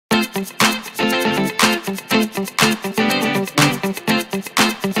This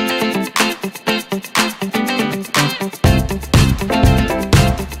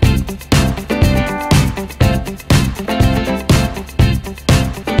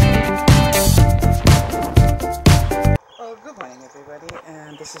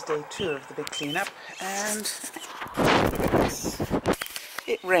is day 2 of the big cleanup, and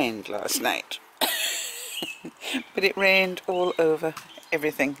it rained last night. But it rained all over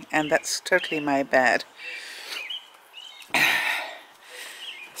everything, and that's totally my bad.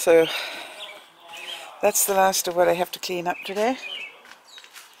 So that's the last of what I have to clean up today,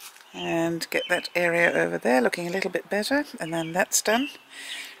 and get that area over there looking a little bit better, and then that's done.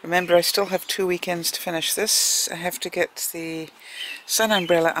 Remember, I still have 2 weekends to finish this. I have to get the sun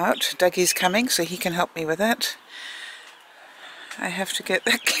umbrella out. Dougie's coming, so he can help me with that. I have to get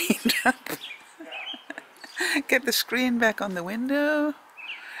that cleaned up. Get the screen back on the window,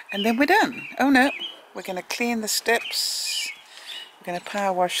 and then we're done. Oh no, we're going to clean the steps. We're going to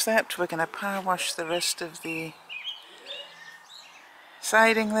power wash that. We're going to power wash the rest of the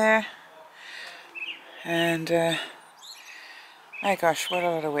siding there. And my gosh, what a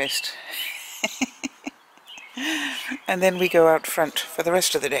lot of waste. And then we go out front for the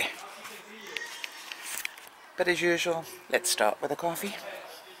rest of the day. But as usual, let's start with a coffee.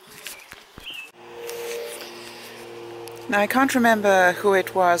 Now, I can't remember who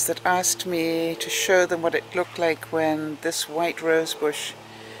it was that asked me to show them what it looked like when this white rose bush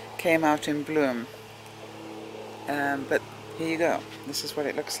came out in bloom. But here you go. This is what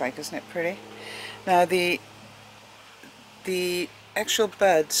it looks like. Isn't it pretty? Now, the actual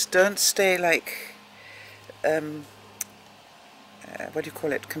buds don't stay like what do you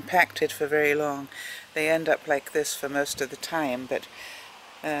call it, compacted for very long. They end up like this for most of the time, but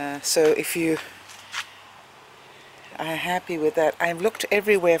so if you are happy with that, I've looked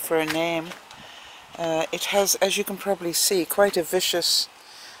everywhere for a name. It has, as you can probably see, quite a vicious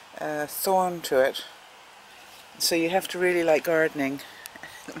thorn to it, so you have to really like gardening.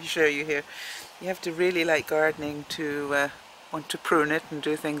 Let me show you here. You have to really like gardening to want to prune it and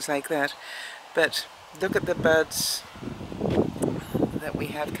do things like that. But look at the buds that we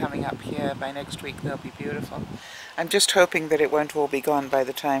have coming up here. By next week they'll be beautiful. I'm just hoping that it won't all be gone by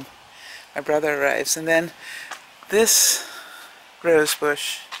the time my brother arrives. And then this rose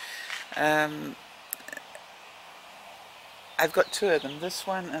bush, I've got 2 of them, this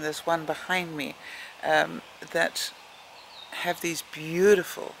one and this one behind me, that have these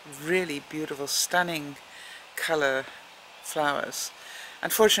beautiful, really beautiful, stunning color flowers.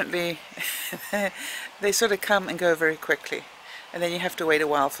 Unfortunately, they sort of come and go very quickly, and then you have to wait a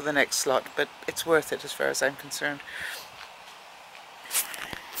while for the next slot, but it's worth it as far as I'm concerned.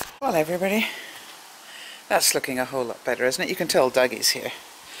 Well, everybody, that's looking a whole lot better, isn't it? You can tell Dougie's here.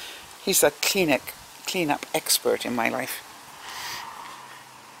 He's the cleanup expert in my life.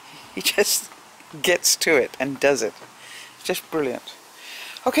 He just gets to it and does it. It's just brilliant.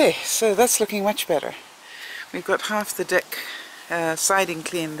 Okay, so that's looking much better. We've got half the deck siding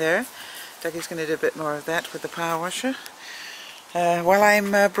clean there. Dougie's going to do a bit more of that with the power washer while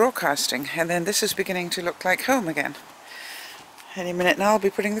I'm broadcasting, and then this is beginning to look like home again. Any minute now I'll be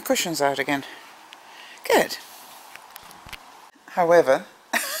putting the cushions out again. Good. However,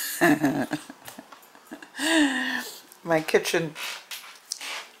 my kitchen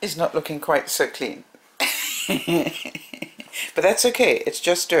is not looking quite so clean. But that's okay, it's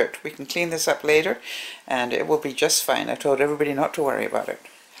just dirt. We can clean this up later and it will be just fine. I told everybody not to worry about it.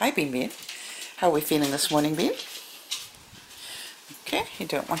 Hi, Bean. How are we feeling this morning, Bean? Okay, you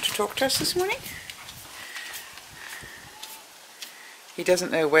don't want to talk to us this morning? He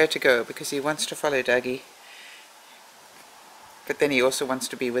doesn't know where to go because he wants to follow Dougie, but then he also wants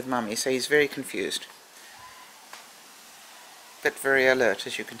to be with Mummy, so he's very confused. But very alert,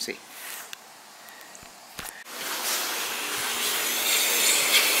 as you can see.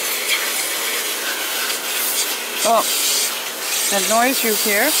 Well, the noise you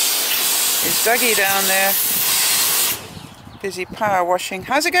hear is Dougie down there, busy power washing.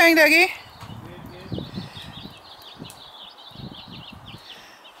 How's it going, Dougie?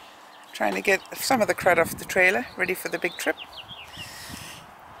 Trying to get some of the crud off the trailer, ready for the big trip.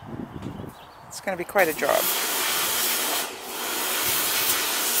 It's going to be quite a job.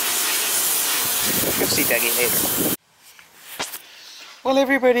 You'll see Dougie later. Well,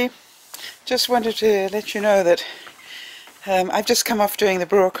 everybody, just wanted to let you know that I've just come off doing the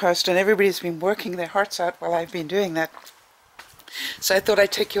broadcast and everybody's been working their hearts out while I've been doing that. So I thought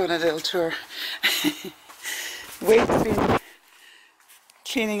I'd take you on a little tour. Wade's been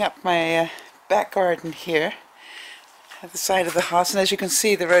cleaning up my back garden here. at the side of the house, and as you can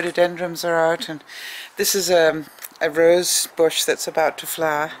see the rhododendrons are out, and this is a rose bush that's about to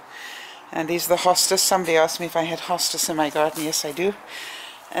flower, and these are the hostas. Somebody asked me if I had hostas in my garden. Yes, I do.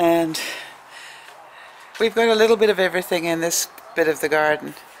 And we've got a little bit of everything in this bit of the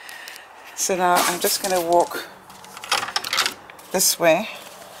garden. So now I'm just going to walk this way.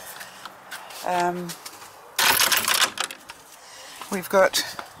 We've got,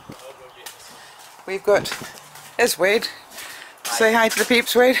 there's Wade. Say hi to the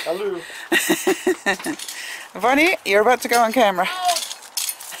peeps, Wade. Hello. Bonnie, you're about to go on camera.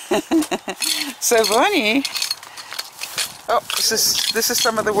 So Bonnie, oh, this is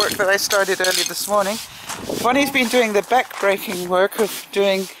some of the work that I started early this morning. Bonnie's been doing the back-breaking work of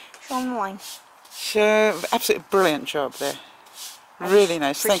doing... Absolutely brilliant job there. Really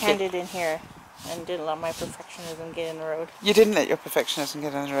nice, thank you. I pretended in here and didn't let my perfectionism get in the road. You didn't let your perfectionism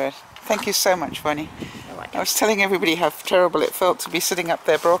get in the road. Thank you so much, Bonnie. You're welcome. I was telling everybody how terrible it felt to be sitting up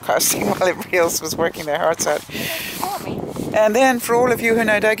there broadcasting while everybody else was working their hearts out. And then for all of you who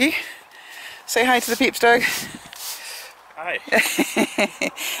know Dougie, say hi to the peeps, Doug. Hi.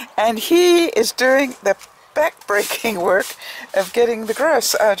 And he is doing the back-breaking work of getting the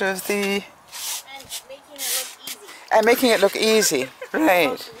grass out of the... And making it look easy.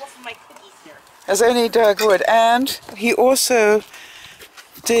 Right. As only Doug would. And he also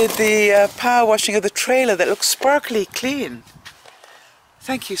did the power washing of the trailer that looks sparkly clean.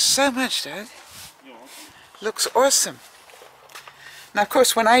 Thank you so much, Doug. Looks awesome. Now, of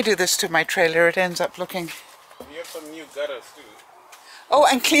course, when I do this to my trailer, it ends up looking... You have some new gutters too. Oh,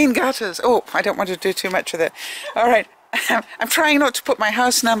 and clean gutters. Oh, I don't want to do too much of that. All right. I'm trying not to put my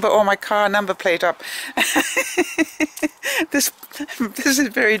house number or my car number plate up. This is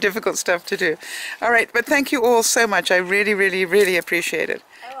very difficult stuff to do. All right, but thank you all so much. I really, really, really appreciate it.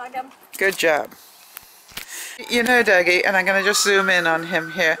 Good job. You know Dougie, and I'm going to just zoom in on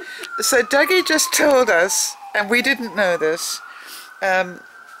him here. So Dougie just told us, and we didn't know this,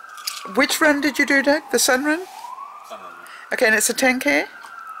 which run did you do, Doug? The sun run? Sun run. Okay, and it's a 10K? Yes.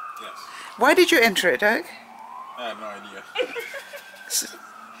 Why did you enter it, Doug? I have no idea.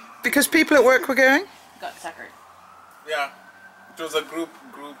 Because people at work were going? Got suckered. Yeah. It was a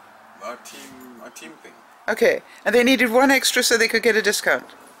team thing. Okay, and they needed one extra so they could get a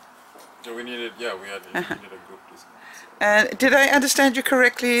discount. So we needed, yeah, we needed a group discount. So. And did I understand you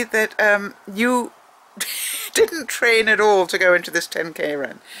correctly that you didn't train at all to go into this 10K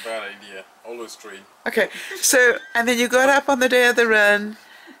run? Bad idea. Always train. Okay, so, and then you got up on the day of the run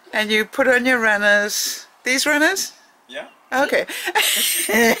and you put on your runners. These runners? Yeah. Okay.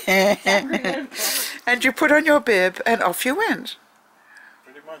 And you put on your bib and off you went.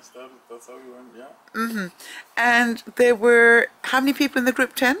 Pretty much. That's how we went, yeah. Mm-hmm. And there were, how many people in the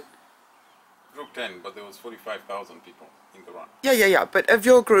group? 10? Group 10, but there was 45,000 people in the run. Yeah. But of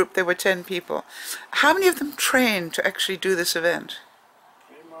your group, there were 10 people. How many of them trained to actually do this event?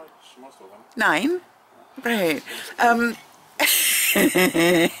 Pretty much most of them. 9? Right.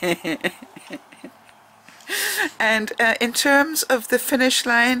 And in terms of the finish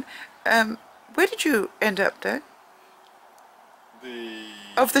line, where did you end up, Doug?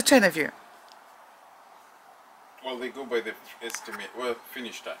 Of the 10 of you? Well, they go by the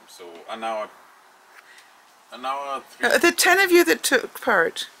finish time, so an hour 3. The 10 of you that took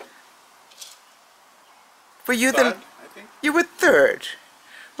part, were you Third, I think. You were third,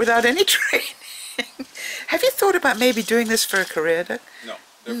 without any training. Have you thought about maybe doing this for a career, Doug? No,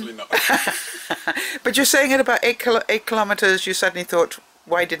 definitely not. But you're saying at about 8 kilometers, you suddenly thought,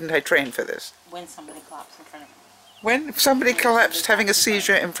 why didn't I train for this? When somebody collapsed in front of me. When somebody collapsed having a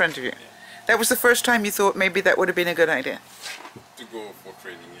seizure in front of you? Yeah. That was the first time you thought maybe that would have been a good idea? To go for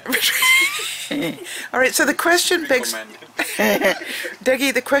training, yeah. All right, so the question begs...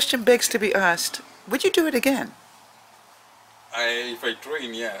 Dougie, the question begs to be asked, would you do it again? If I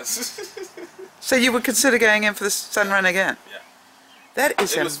train, yes. So you would consider going in for the sun run again? Yeah. That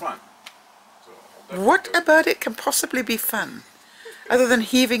is It was fun. So what about it can possibly be fun? Other than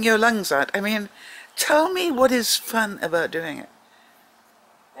heaving your lungs out? I mean, tell me what is fun about doing it.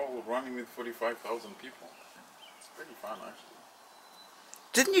 Oh, running with 45,000 people. It's pretty fun, actually.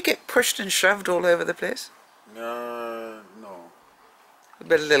 Didn't you get pushed and shoved all over the place? No. A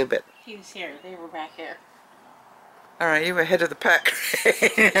little bit. He was here. They were back here. All right, you were ahead of the pack.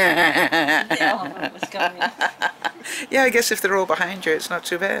 The elephant was coming. Yeah, I guess if they're all behind you, it's not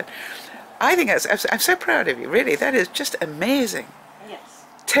too bad. I think I'm so proud of you, really. That is just amazing. Yes.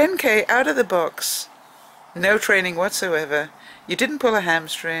 10K out of the box, no training whatsoever. You didn't pull a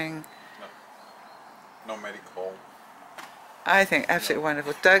hamstring. No medical. I think absolutely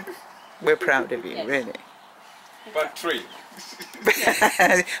wonderful. Doug, we're proud of you, Yes. really. But 3.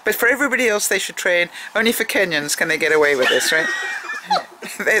 But for everybody else they should train. Only for Kenyans can they get away with this, right?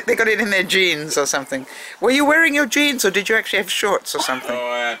 they got it in their jeans or something. Were you wearing your jeans or did you actually have shorts or something? Oh,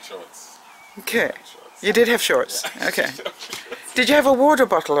 I had shorts. Okay. You did have shorts. Okay. Did you have a water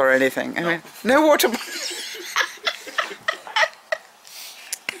bottle or anything? I mean, no water bottle.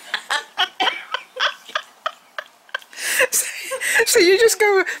 So you just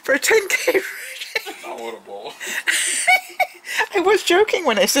go for a 10K. No water bottle. I was joking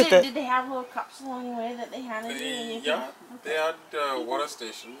when I said that. Did they have little cups along the way that they handed you? Yeah, they had water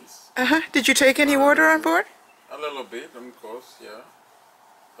stations. Did you take any water on board? A little bit, of course, yeah.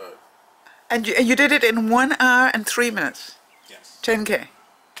 But And you did it in 1 hour and 3 minutes? yes. 10K? Yes.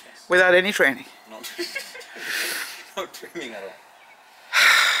 Without any training? No, no training at all.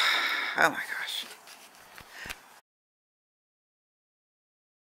 Oh my gosh.